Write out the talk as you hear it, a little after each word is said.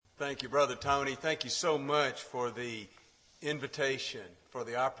Thank you, Brother Tony. Thank you so much for the invitation, for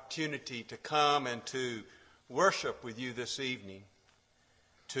the opportunity to come and to worship with you this evening,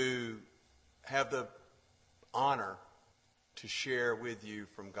 to have the honor to share with you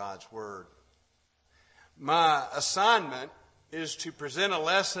from God's Word. My assignment is to present a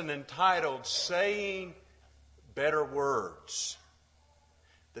lesson entitled Saying Better Words.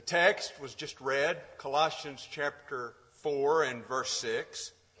 The text was just read, Colossians chapter 4 and verse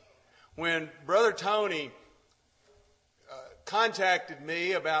 6. When Brother Tony contacted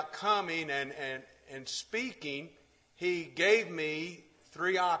me about coming and speaking, he gave me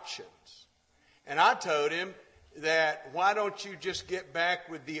 3 options. And I told him that why don't you just get back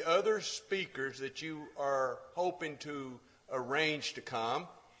with the other speakers that you are hoping to arrange to come,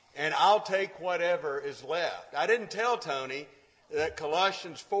 and I'll take whatever is left. I didn't tell Tony that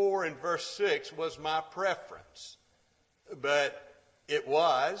Colossians 4 and verse 6 was my preference, but it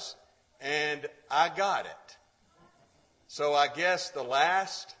was. And I got it. So I guess the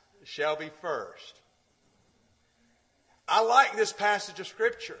last shall be first. I like this passage of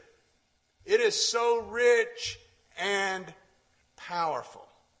Scripture. It is so rich and powerful.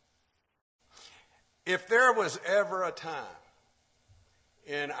 If there was ever a time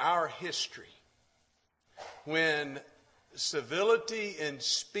in our history when civility in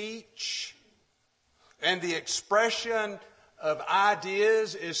speech and the expression of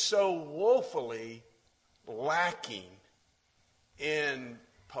ideas is so woefully lacking in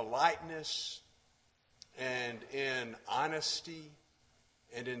politeness and in honesty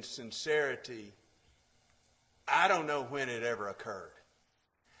and in sincerity, I don't know when it ever occurred.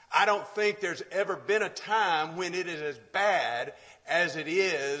 I don't think there's ever been a time when it is as bad as it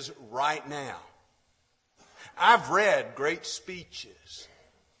is right now. I've read great speeches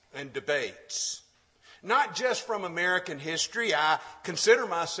and debates. Not just from American history. I consider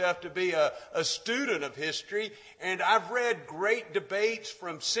myself to be a student of history, and I've read great debates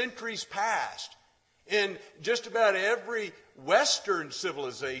from centuries past in just about every Western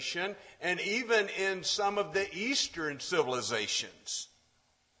civilization and even in some of the Eastern civilizations.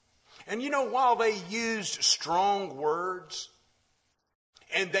 And you know, while they used strong words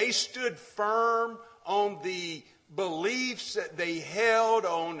and they stood firm on the beliefs that they held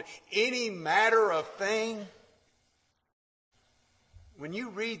on any matter of thing, when you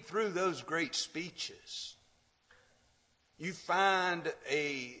read through those great speeches, you find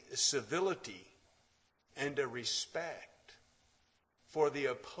a civility and a respect for the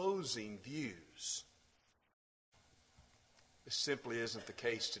opposing views. This simply isn't the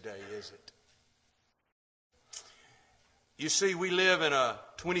case today, is it? You see, we live in a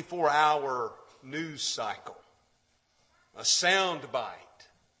 24-hour news cycle. A soundbite,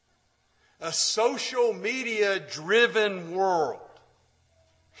 a social media-driven world.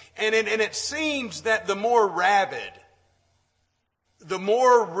 And it seems that the more rabid, the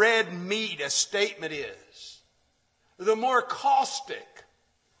more red meat a statement is, the more caustic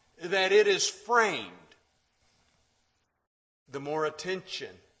that it is framed, the more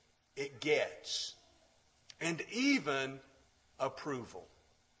attention it gets, and even approval.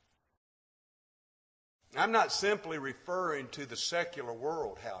 I'm not simply referring to the secular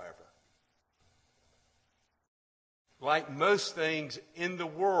world, however. Like most things in the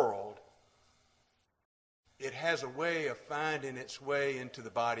world, it has a way of finding its way into the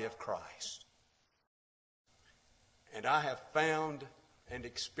body of Christ. And I have found and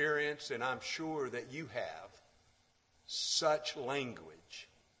experienced, and I'm sure that you have, such language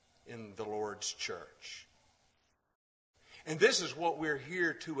in the Lord's church. And this is what we're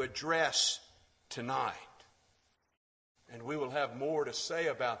here to address tonight. And we will have more to say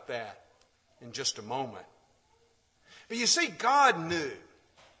about that in just a moment. But you see, God knew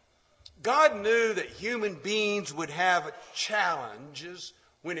that human beings would have challenges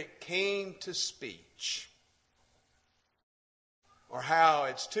when it came to speech, or how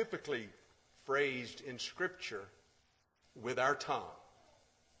it's typically phrased in Scripture, with our tongue.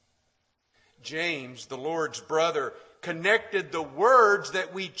 James, the Lord's brother, connected the words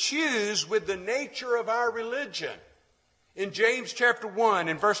that we choose with the nature of our religion. In James chapter 1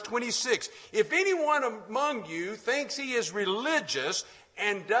 and verse 26, if anyone among you thinks he is religious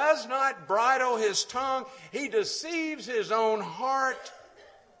and does not bridle his tongue, he deceives his own heart,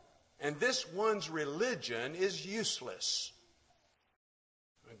 and this one's religion is useless.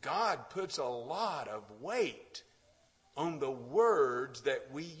 God puts a lot of weight on the words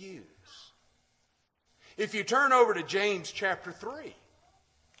that we use. If you turn over to James chapter 3,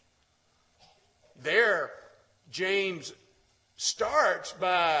 there James starts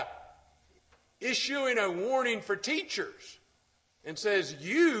by issuing a warning for teachers and says,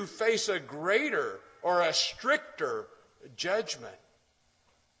 you face a greater or a stricter judgment.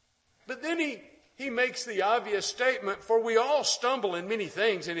 But then he makes the obvious statement, for we all stumble in many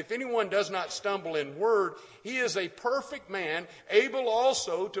things, and if anyone does not stumble in word, he is a perfect man, able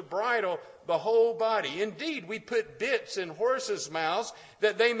also to bridle the whole body. Indeed, we put bits in horses' mouths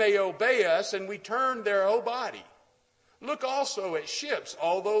that they may obey us, and we turn their whole body. Look also at ships,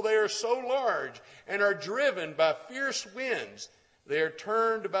 although they are so large and are driven by fierce winds, they are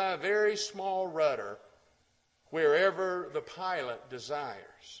turned by a very small rudder wherever the pilot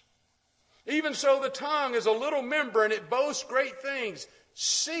desires. Even so, the tongue is a little member, and it boasts great things.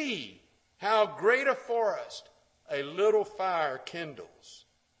 See how great a forest a little fire kindles.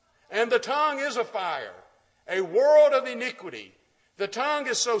 And the tongue is a fire, a world of iniquity. The tongue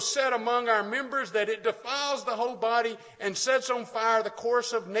is so set among our members that it defiles the whole body and sets on fire the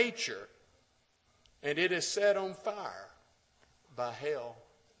course of nature. And it is set on fire by hell.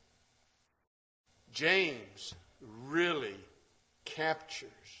 James really captures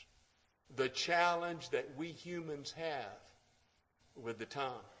the challenge that we humans have with the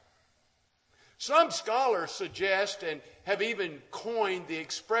tongue. Some scholars suggest and have even coined the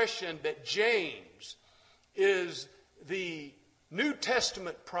expression that James is the New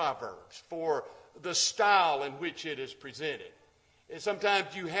Testament Proverbs for the style in which it is presented. And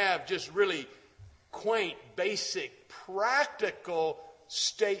sometimes you have just really quaint, basic, practical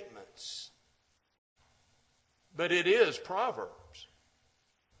statements. But it is Proverbs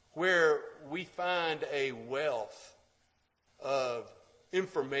where we find a wealth of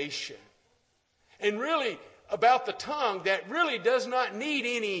information. And really, about the tongue that really does not need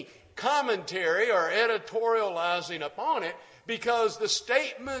any commentary or editorializing upon it, because the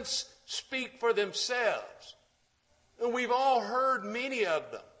statements speak for themselves. And we've all heard many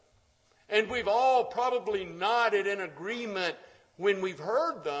of them. And we've all probably nodded in agreement when we've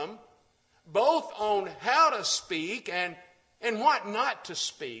heard them, both on how to speak and what not to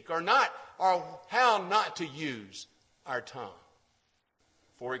speak, or how not to use our tongue.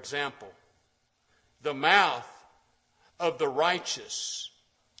 For example, the mouth of the righteous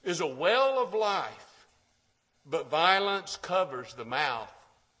is a well of life, but violence covers the mouth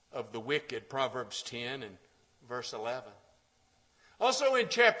of the wicked. Proverbs 10 and verse 11. Also in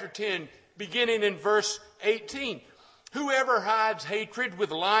chapter 10, beginning in verse 18, whoever hides hatred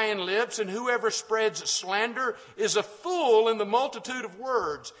with lying lips and whoever spreads slander is a fool in the multitude of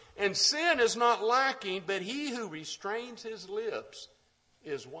words. And sin is not lacking, but he who restrains his lips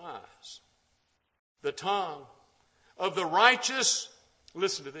is wise. The tongue of the righteous,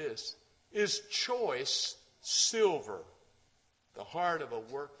 listen to this, is choice silver. The heart of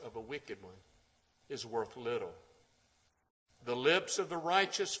a wicked one is worth little. The lips of the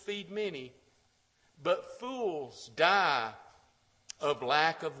righteous feed many, but fools die of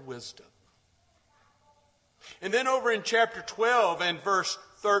lack of wisdom. And then over in chapter 12 and verse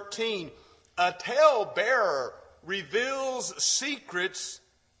 13, a talebearer reveals secrets,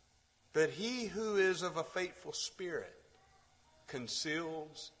 but he who is of a faithful spirit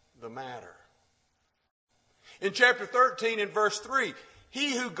conceals the matter. In chapter 13 and verse 3,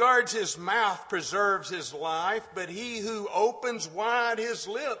 he who guards his mouth preserves his life, but he who opens wide his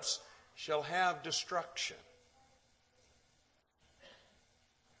lips shall have destruction.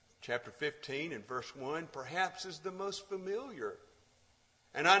 Chapter 15 and verse 1 perhaps is the most familiar.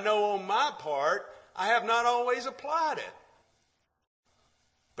 And I know on my part, I have not always applied it.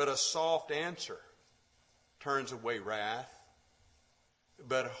 But a soft answer turns away wrath,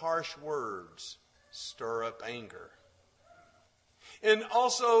 but harsh words stir up anger. And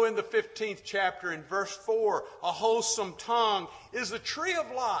also in the 15th chapter in verse 4, a wholesome tongue is the tree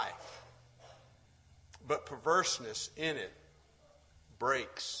of life, but perverseness in it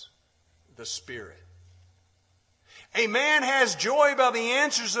breaks the spirit. A man has joy by the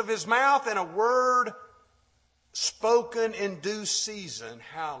answers of his mouth, and a word spoken in due season,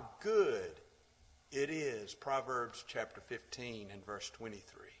 how good it is. Proverbs chapter 15 and verse 23.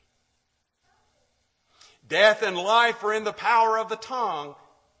 Death and life are in the power of the tongue,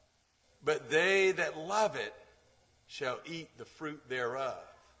 but they that love it shall eat the fruit thereof.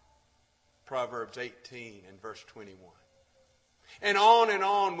 Proverbs 18 and verse 21. And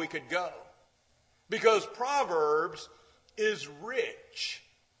on we could go. Because Proverbs is rich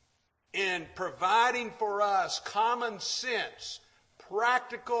in providing for us common sense,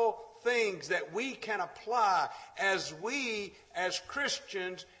 practical things that we can apply as we, as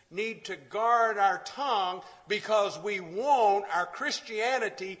Christians, need to guard our tongue, because we want our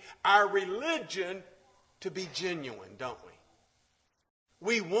Christianity, our religion, to be genuine, don't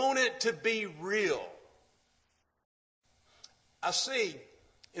we? We want it to be real. I see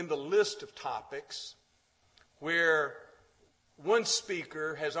in the list of topics where one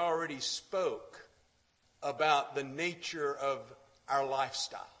speaker has already spoke about the nature of our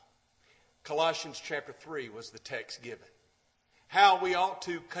lifestyle. Colossians chapter 3 was the text given. How we ought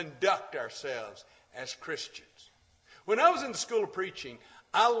to conduct ourselves as Christians. When I was in the school of preaching,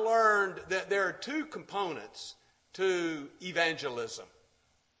 I learned that there are two components to evangelism.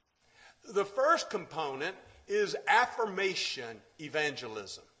 The first component is affirmation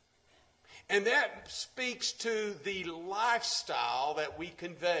evangelism. And that speaks to the lifestyle that we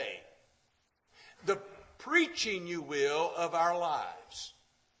convey. The preaching, you will, of our lives.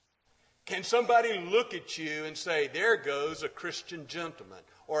 Can somebody look at you and say, there goes a Christian gentleman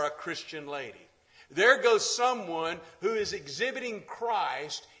or a Christian lady? There goes someone who is exhibiting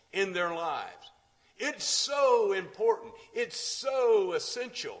Christ in their lives. It's so important. It's so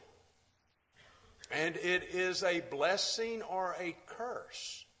essential. And it is a blessing or a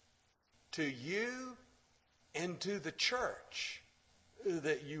curse to you and to the church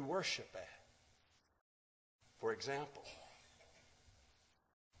that you worship at. For example,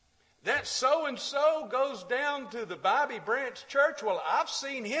 that so-and-so goes down to the Bobby Branch Church. Well, I've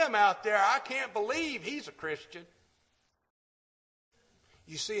seen him out there. I can't believe he's a Christian.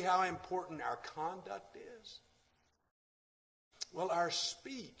 You see how important our conduct is? Well, our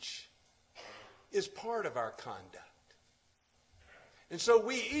speech is part of our conduct. And so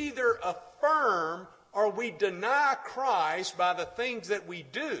we either affirm or we deny Christ by the things that we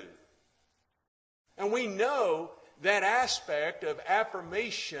do. And we know that aspect of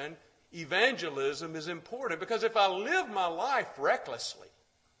affirmation evangelism is important, because if I live my life recklessly,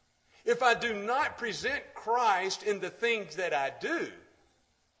 if I do not present Christ in the things that I do,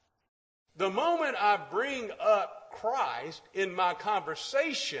 the moment I bring up Christ in my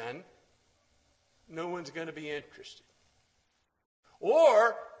conversation, no one's going to be interested.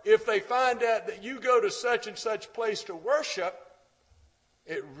 Or if they find out that you go to such and such place to worship,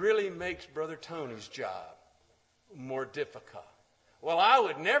 it really makes Brother Tony's job more difficult. Well, I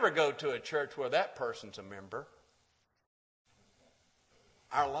would never go to a church where that person's a member.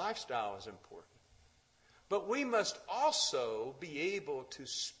 Our lifestyle is important. But we must also be able to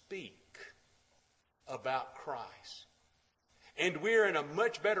speak about Christ. And we're in a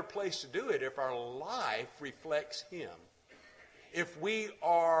much better place to do it if our life reflects Him. If we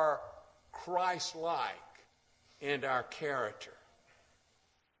are Christ-like in our character.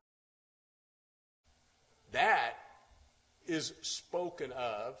 That is spoken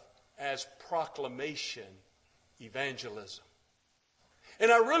of as proclamation evangelism.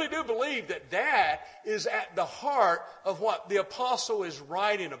 And I really do believe that that is at the heart of what the apostle is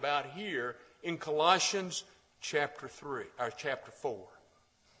writing about here in Colossians chapter 4.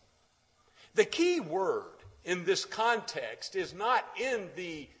 The key word in this context is not in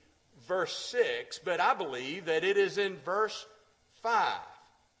the verse 6, but I believe that it is in verse 5.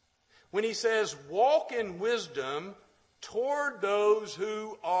 When he says, walk in wisdom toward those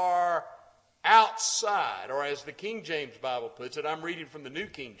who are outside, or as the King James Bible puts it, I'm reading from the New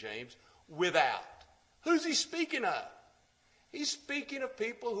King James, without. Who's he speaking of? He's speaking of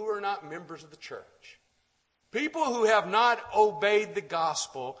people who are not members of the church. People who have not obeyed the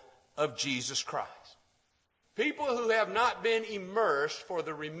gospel of Jesus Christ. People who have not been immersed for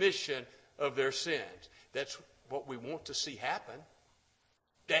the remission of their sins. That's what we want to see happen.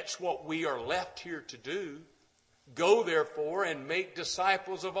 That's what we are left here to do. Go, therefore, and make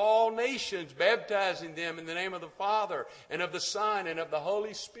disciples of all nations, baptizing them in the name of the Father and of the Son and of the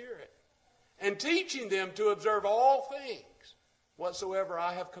Holy Spirit, and teaching them to observe all things whatsoever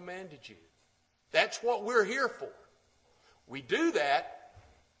I have commanded you. That's what we're here for. We do that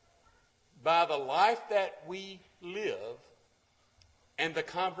by the life that we live and the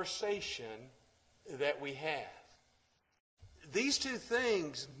conversation that we have. These two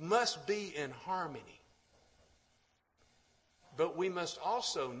things must be in harmony. But we must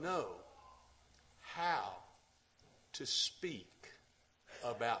also know how to speak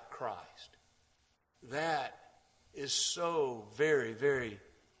about Christ. That is so very, very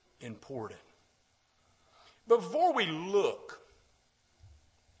important. But before we look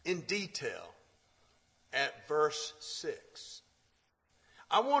in detail at verse 6,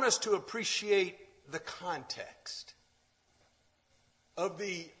 I want us to appreciate the context of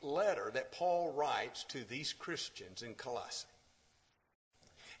the letter that Paul writes to these Christians in Colossae.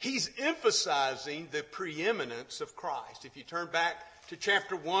 He's emphasizing the preeminence of Christ. If you turn back to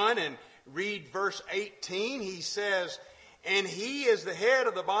chapter 1 and read verse 18, he says, and he is the head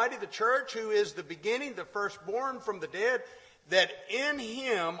of the body, the church, who is the beginning, the firstborn from the dead, that in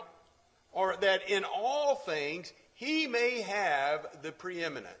him, or that in all things, he may have the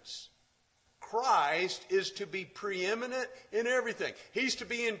preeminence. Christ is to be preeminent in everything. He's to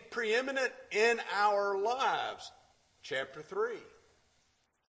be preeminent in our lives. Chapter 3.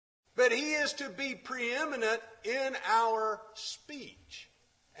 But he is to be preeminent in our speech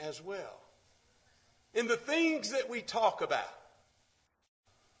as well. In the things that we talk about.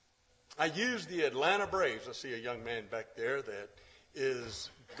 I use the Atlanta Braves. I see a young man back there that is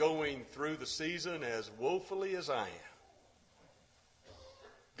going through the season as woefully as I am.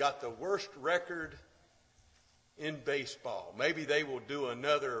 Got the worst record in baseball. Maybe they will do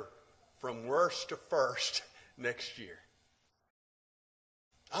another from worst to first next year.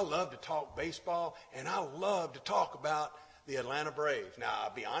 I love to talk baseball, and I love to talk about the Atlanta Braves. Now,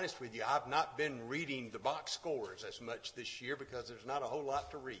 I'll be honest with you, I've not been reading the box scores as much this year because there's not a whole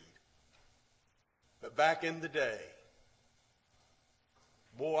lot to read. But back in the day,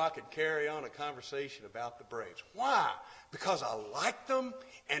 boy, I could carry on a conversation about the Braves. Why? Because I liked them,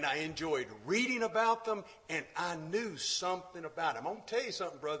 and I enjoyed reading about them, and I knew something about them. I'm going to tell you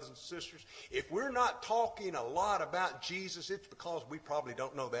something, brothers and sisters. If we're not talking a lot about Jesus, it's because we probably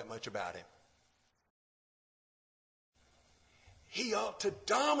don't know that much about him. He ought to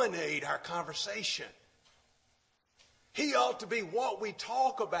dominate our conversation. He ought to be what we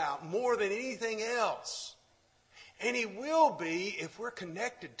talk about more than anything else. And he will be if we're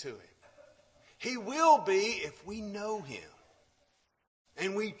connected to him. He will be if we know him.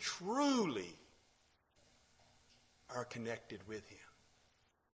 And we truly are connected with him.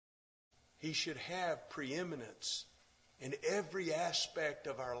 He should have preeminence in every aspect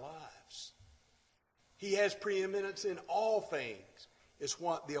of our lives. He has preeminence in all things, is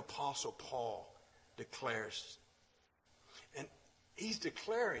what the Apostle Paul declares. And he's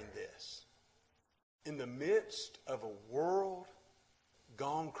declaring this in the midst of a world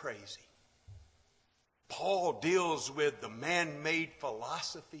gone crazy. Paul deals with the man-made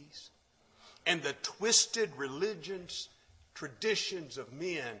philosophies and the twisted religions, traditions of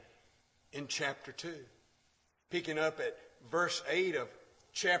men in chapter 2. Picking up at verse 8 of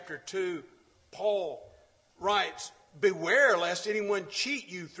chapter 2, Paul writes, "Beware lest anyone cheat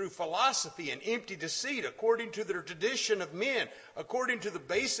you through philosophy and empty deceit, according to the tradition of men, according to the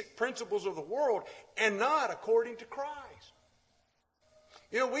basic principles of the world, and not according to Christ."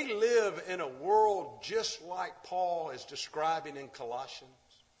 You know, we live in a world just like Paul is describing in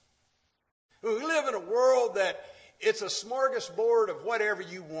Colossians. We live in a world that it's a smorgasbord of whatever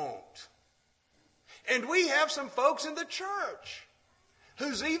you want. And we have some folks in the church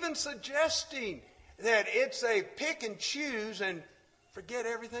who's even suggesting that it's a pick and choose and forget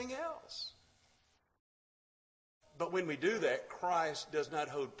everything else. But when we do that, Christ does not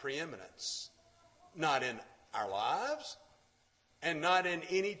hold preeminence. Not in our lives and not in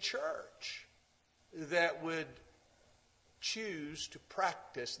any church that would choose to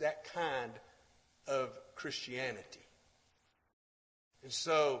practice that kind of Christianity. And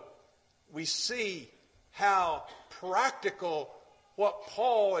so we see how practical what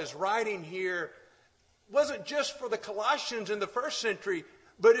Paul is writing here wasn't just for the Colossians in the first century,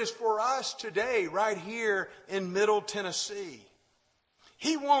 but is for us today, right here in Middle Tennessee.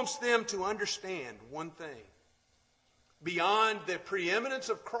 He wants them to understand one thing. Beyond the preeminence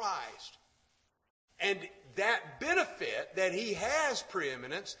of Christ, and that benefit that he has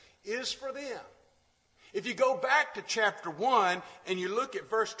preeminence is for them. If you go back to chapter 1 and you look at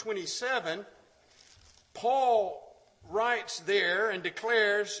verse 27, Paul writes there and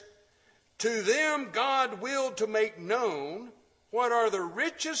declares, "To them God willed to make known what are the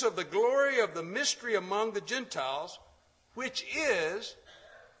riches of the glory of the mystery among the Gentiles, which is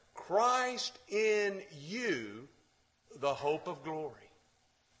Christ in you, the hope of glory."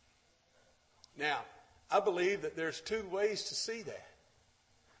 Now, I believe that there's two ways to see that.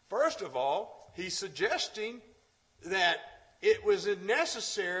 First of all, he's suggesting that it was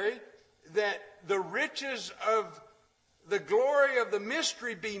necessary that the riches of the glory of the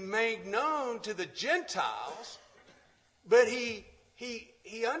mystery be made known to the Gentiles, but he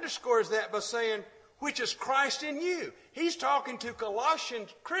underscores that by saying, which is Christ in you. He's talking to Colossian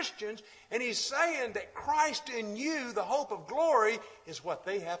Christians, and he's saying that Christ in you, the hope of glory, is what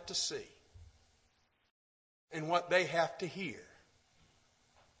they have to see and what they have to hear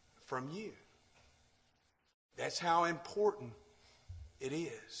from you. That's how important it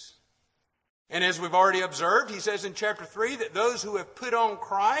is. And as we've already observed, he says in chapter 3 that those who have put on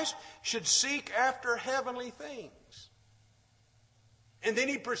Christ should seek after heavenly things. And then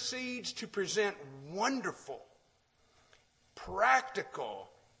he proceeds to present wonderful,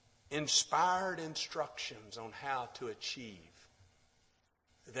 practical, inspired instructions on how to achieve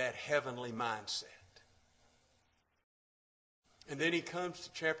that heavenly mindset. And then he comes to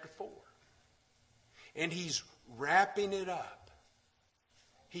chapter 4. And he's wrapping it up.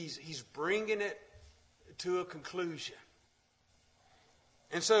 He's bringing it to a conclusion.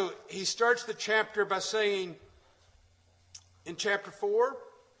 And so he starts the chapter by saying, in chapter 4,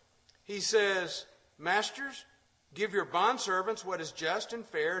 he says, Masters, give your bondservants what is just and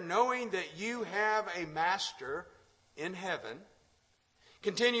fair, knowing that you have a master in heaven.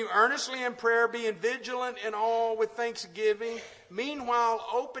 Continue earnestly in prayer, being vigilant in all with thanksgiving.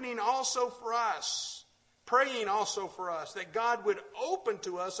 Meanwhile, praying also for us, that God would open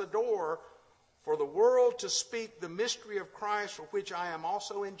to us a door for the world to speak the mystery of Christ, for which I am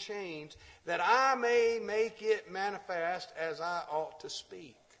also in chains, that I may make it manifest as I ought to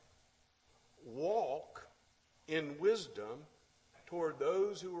speak. Walk in wisdom toward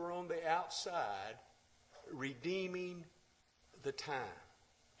those who are on the outside, redeeming the time.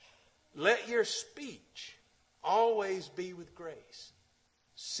 Let your speech always be with grace,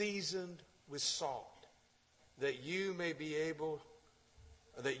 seasoned with salt, that you may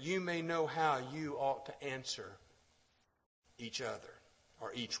know how you ought to answer each other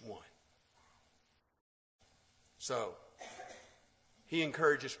or each one. So, he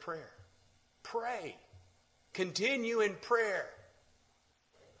encourages prayer. Pray. Continue in prayer.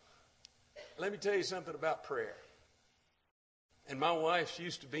 Let me tell you something about prayer. And my wife's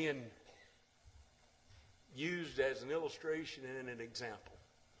used to being used as an illustration and an example.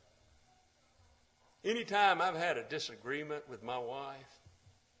 Anytime I've had a disagreement with my wife,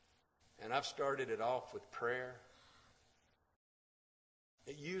 and I've started it off with prayer,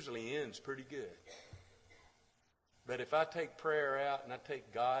 it usually ends pretty good. But if I take prayer out and I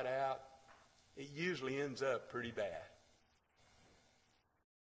take God out, it usually ends up pretty bad.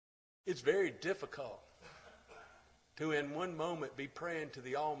 It's very difficult to in one moment be praying to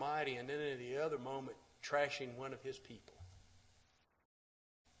the Almighty and then in the other moment trashing one of His people,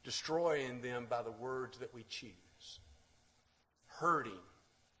 destroying them by the words that we choose, hurting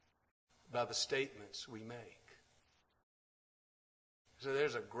by the statements we make. So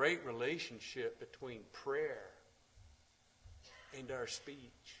there's a great relationship between prayer and our speech.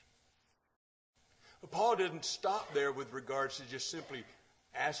 But Paul didn't stop there with regards to just simply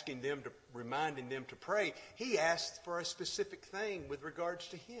reminding them to pray. He asked for a specific thing with regards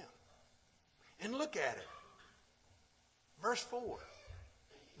to him. And look at it. Verse 4.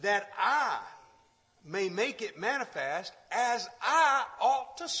 That I may make it manifest as I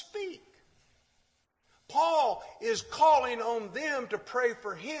ought to speak. Paul is calling on them to pray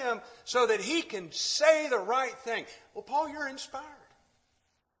for him so that he can say the right thing. Well, Paul, you're inspired.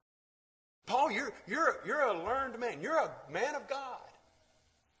 Paul, you're a learned man. You're a man of God.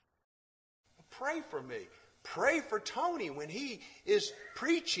 Pray for me. Pray for Tony when he is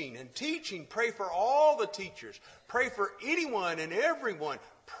preaching and teaching. Pray for all the teachers. Pray for anyone and everyone.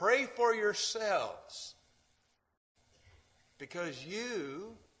 Pray for yourselves. Because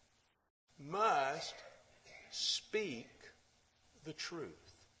you must speak the truth.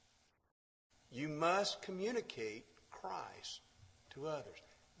 You must communicate Christ to others.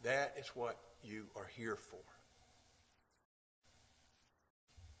 That is what you are here for.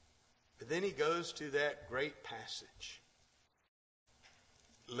 But then he goes to that great passage.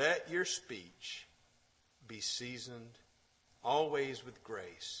 Let your speech be seasoned always with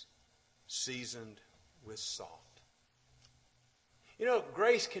grace, seasoned with salt. You know,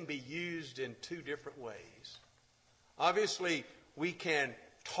 grace can be used in two different ways. Obviously, we can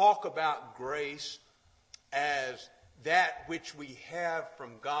talk about grace as that which we have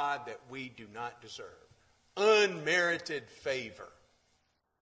from God that we do not deserve. Unmerited favor.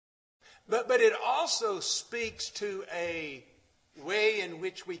 But it also speaks to a way in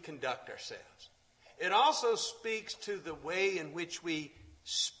which we conduct ourselves. It also speaks to the way in which we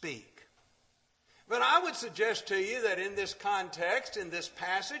speak. But I would suggest to you that in this context, in this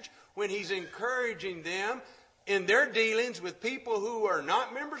passage, when he's encouraging them in their dealings with people who are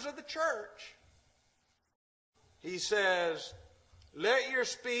not members of the church, he says, let your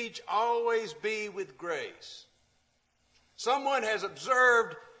speech always be with grace. Someone has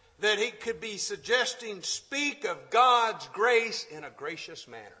observed that he could be suggesting speak of God's grace in a gracious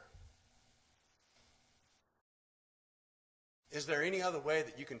manner. Is there any other way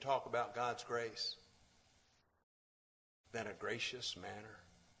that you can talk about God's grace than a gracious manner?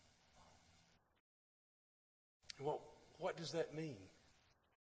 Well, what does that mean?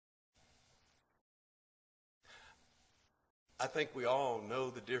 I think we all know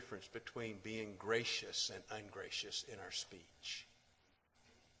the difference between being gracious and ungracious in our speech.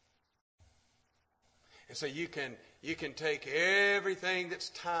 And so you can take everything that's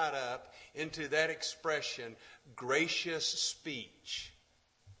tied up into that expression, gracious speech,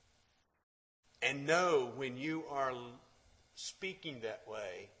 and know when you are speaking that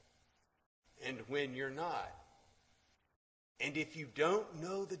way and when you're not. And if you don't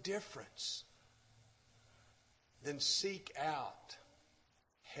know the difference, then seek out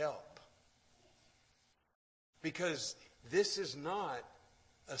help. Because this is not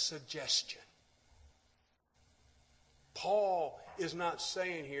a suggestion. Paul is not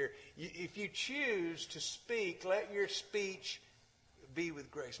saying here, if you choose to speak, let your speech be with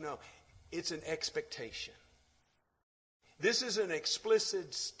grace. No, it's an expectation. This is an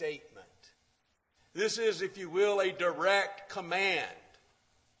explicit statement. This is, if you will, a direct command.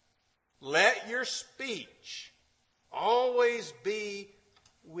 Let your speech always be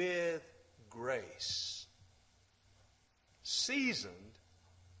with grace, seasoned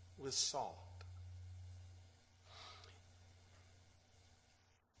with salt.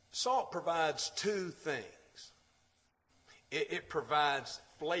 Salt provides two things. It provides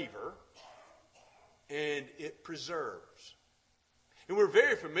flavor and it preserves. And we're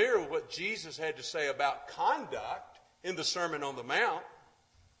very familiar with what Jesus had to say about conduct in the Sermon on the Mount.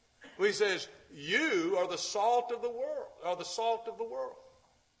 When he says, you are the salt of the world, are the salt of the world.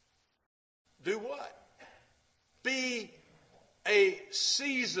 Do what? Be a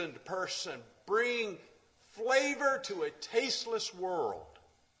seasoned person. Bring flavor to a tasteless world.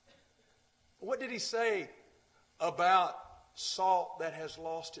 What did he say about salt that has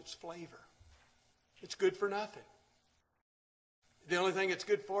lost its flavor? It's good for nothing. The only thing it's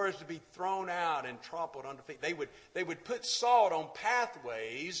good for is to be thrown out and trampled under feet. They would put salt on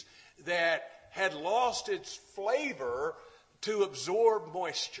pathways that had lost its flavor to absorb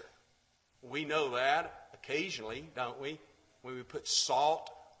moisture. We know that occasionally, don't we? When we put salt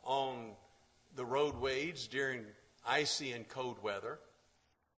on the roadways during icy and cold weather.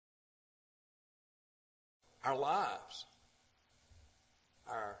 Our lives,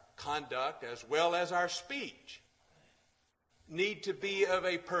 our conduct, as well as our speech, need to be of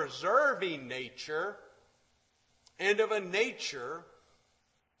a preserving nature and of a nature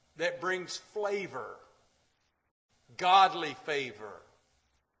that brings flavor, godly favor,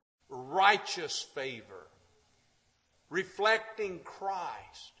 righteous favor, reflecting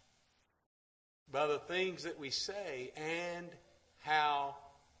Christ by the things that we say and how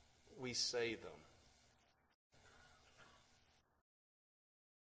we say them.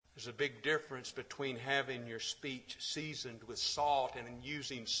 There's a big difference between having your speech seasoned with salt and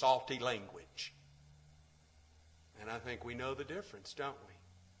using salty language. And I think we know the difference, don't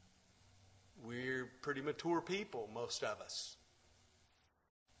we? We're pretty mature people, most of us.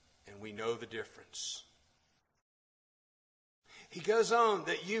 And we know the difference. He goes on,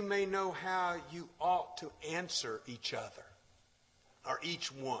 that you may know how you ought to answer each other, or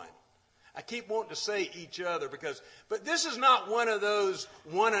each one. I keep wanting to say each other but this is not one of those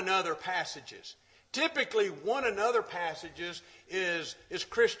one another passages. Typically, one another passages is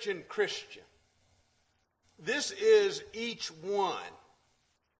Christian. This is each one.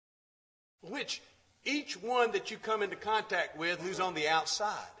 Which each one that you come into contact with who's on the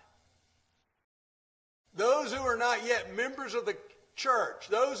outside. Those who are not yet members of the church,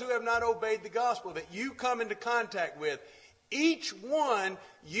 those who have not obeyed the gospel that you come into contact with, each one,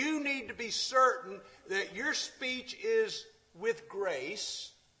 you need to be certain that your speech is with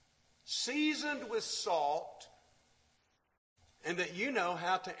grace, seasoned with salt, and that you know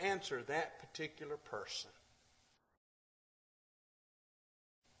how to answer that particular person.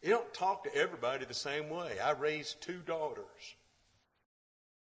 You don't talk to everybody the same way. I raised 2 daughters,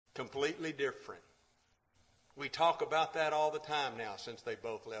 completely different. We talk about that all the time now since they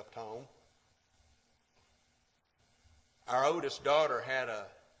both left home. Our oldest daughter had a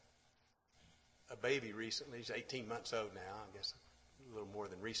baby recently. She's 18 months old now, I guess a little more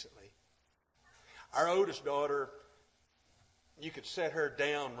than recently. Our oldest daughter, you could set her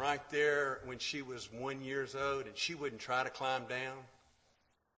down right there when she was 1 year old, and she wouldn't try to climb down.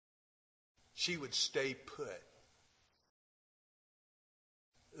 She would stay put.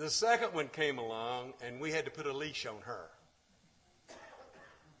 The second one came along, and we had to put a leash on her.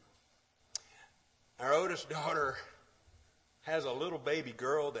 Our oldest daughter has a little baby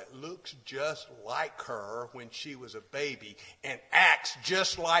girl that looks just like her when she was a baby and acts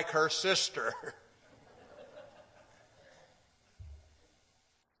just like her sister.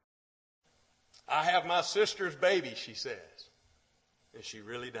 I have my sister's baby, she says. And she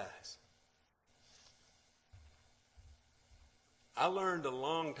really does. I learned a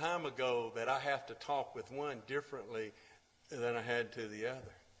long time ago that I have to talk with one differently than I had to the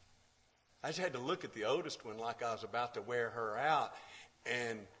other. I just had to look at the oldest one like I was about to wear her out,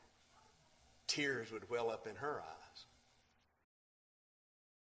 and tears would well up in her eyes.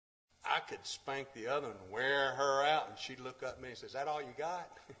 I could spank the other one, wear her out, and she'd look up at me and say, "Is that all you got?"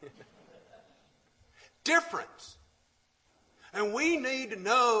 Difference. And we need to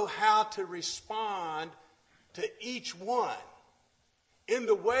know how to respond to each one in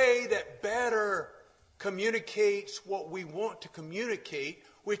the way that better communicates what we want to communicate,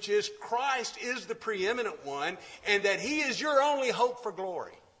 which is Christ is the preeminent one and that He is your only hope for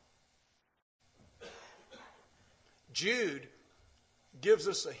glory. Jude gives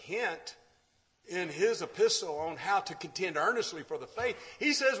us a hint in his epistle on how to contend earnestly for the faith.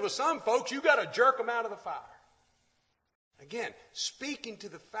 He says with some folks, you got to jerk them out of the fire. Again, speaking to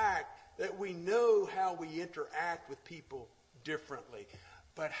the fact that we know how we interact with people differently,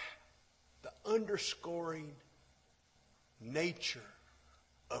 but the underscoring nature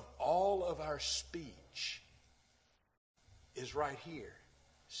of all of our speech is right here,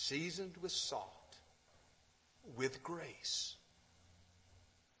 seasoned with salt, with grace.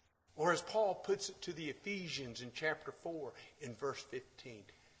 Or as Paul puts it to the Ephesians in chapter 4 in verse 15,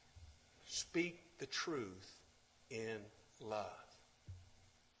 speak the truth in love.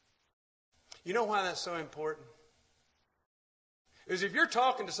 You know why that's so important? Because if you're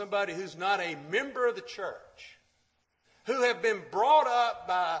talking to somebody who's not a member of the church, who have been brought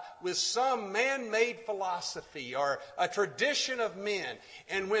up with some man-made philosophy or a tradition of men,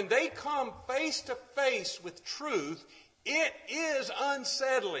 and when they come face to face with truth, it is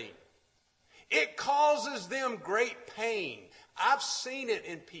unsettling. It causes them great pain. I've seen it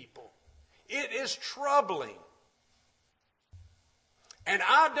in people. It is troubling. And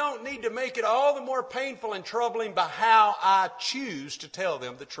I don't need to make it all the more painful and troubling by how I choose to tell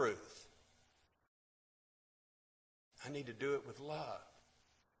them the truth. I need to do it with love.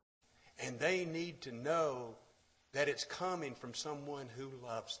 And they need to know that it's coming from someone who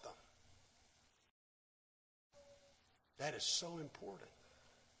loves them. That is so important.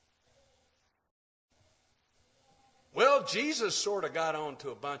 Well, Jesus sort of got on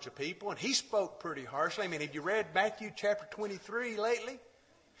to a bunch of people, and He spoke pretty harshly. I mean, have you read Matthew chapter 23 lately?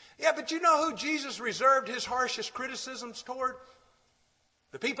 Yeah, but you know who Jesus reserved His harshest criticisms toward?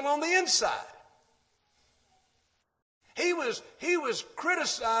 The people on the inside. He was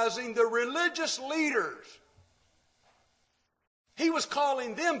criticizing the religious leaders. He was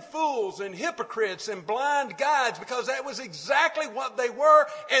calling them fools and hypocrites and blind guides because that was exactly what they were,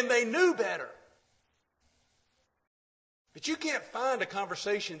 and they knew better. But you can't find a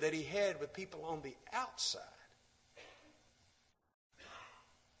conversation that He had with people on the outside.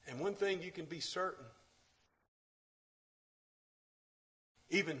 And one thing you can be certain,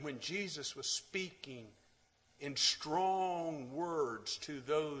 even when Jesus was speaking in strong words to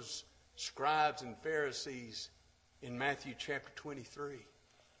those scribes and Pharisees in Matthew chapter 23,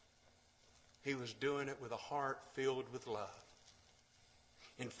 He was doing it with a heart filled with love.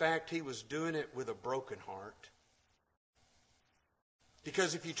 In fact, He was doing it with a broken heart.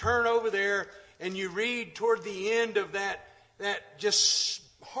 Because if you turn over there and you read toward the end of that just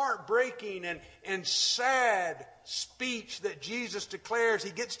heartbreaking and sad speech that Jesus declares,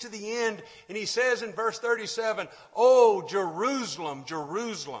 He gets to the end and He says in verse 37, "Oh, Jerusalem,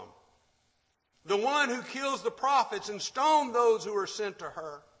 Jerusalem, the one who kills the prophets and stones those who are sent to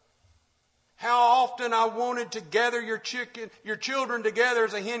her. How often I wanted to gather your children together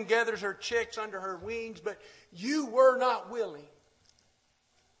as a hen gathers her chicks under her wings, but you were not willing."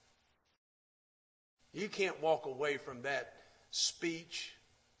 You can't walk away from that speech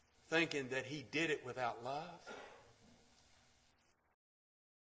thinking that He did it without love.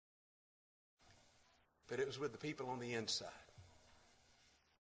 But it was with the people on the inside.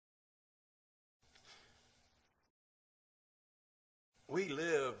 We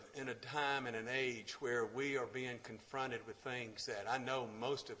live in a time and an age where we are being confronted with things that I know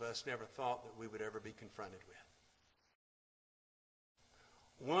most of us never thought that we would ever be confronted with.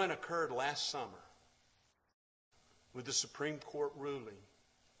 One occurred last summer with the Supreme Court ruling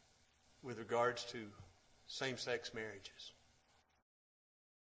with regards to same-sex marriages.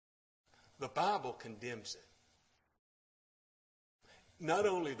 The Bible condemns it. Not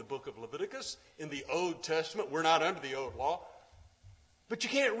only the book of Leviticus, in the Old Testament, we're not under the old law, but you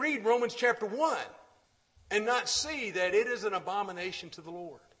can't read Romans chapter 1 and not see that it is an abomination to the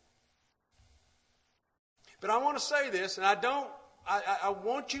Lord. But I want to say this, and I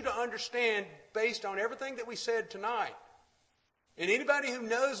want you to understand, based on everything that we said tonight, and anybody who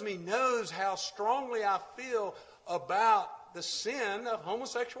knows me knows how strongly I feel about the sin of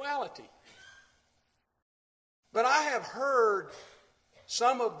homosexuality. But I have heard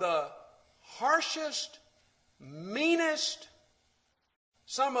some of the harshest, meanest,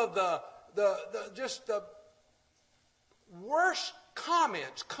 some of the worst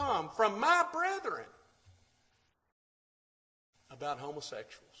comments come from my brethren about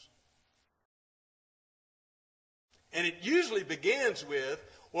homosexuals. And it usually begins with,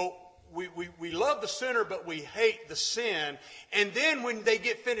 well, we love the sinner, but we hate the sin. And then when they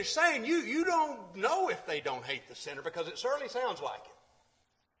get finished saying, you don't know if they don't hate the sinner, because it certainly sounds like it.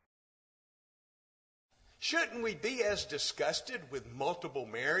 Shouldn't we be as disgusted with multiple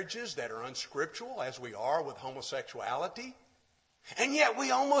marriages that are unscriptural as we are with homosexuality? And yet we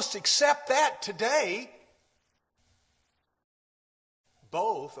almost accept that today.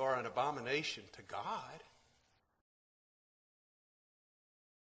 Both are an abomination to God.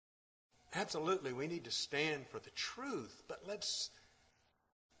 Absolutely, we need to stand for the truth, but let's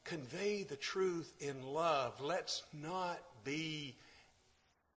convey the truth in love. Let's not be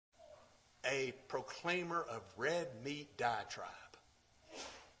a proclaimer of red meat diatribe.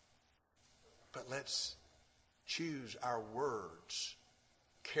 But let's choose our words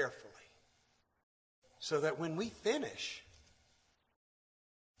carefully so that when we finish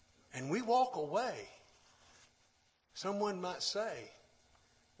and we walk away, someone might say,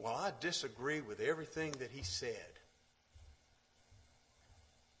 well, I disagree with everything that he said,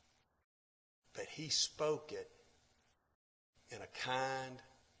 but he spoke it in a kind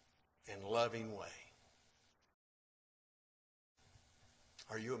and loving way.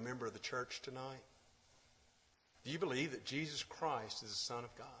 Are you a member of the church tonight? Do you believe that Jesus Christ is the Son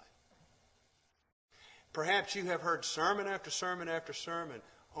of God? Perhaps you have heard sermon after sermon after sermon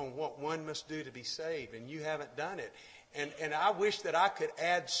on what one must do to be saved, and you haven't done it. And I wish that I could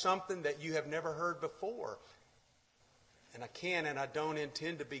add something that you have never heard before. And I can, and I don't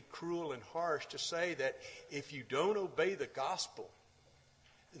intend to be cruel and harsh to say that if you don't obey the gospel,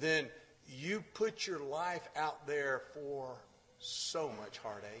 then you put your life out there for so much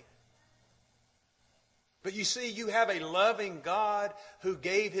heartache. But you see, you have a loving God who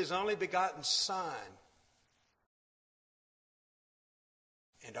gave His only begotten Son.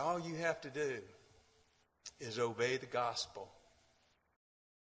 And all you have to do is obey the gospel.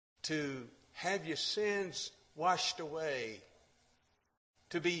 To have your sins washed away.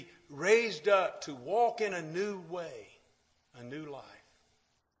 To be raised up, to walk in a new way, a new life.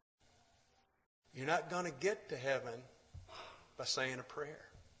 You're not going to get to heaven by saying a prayer.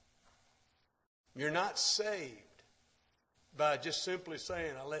 You're not saved by just simply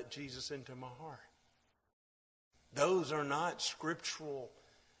saying, I let Jesus into my heart. Those are not scriptural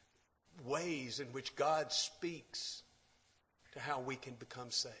ways in which God speaks to how we can become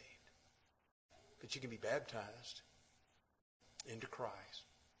saved. But you can be baptized into Christ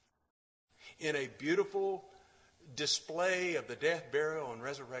in a beautiful display of the death, burial, and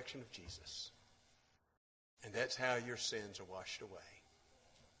resurrection of Jesus. And that's how your sins are washed away.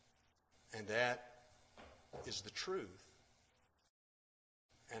 And that is the truth.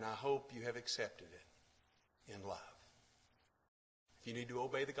 And I hope you have accepted it in love. If you need to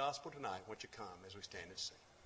obey the gospel tonight, won't you come as we stand and sing?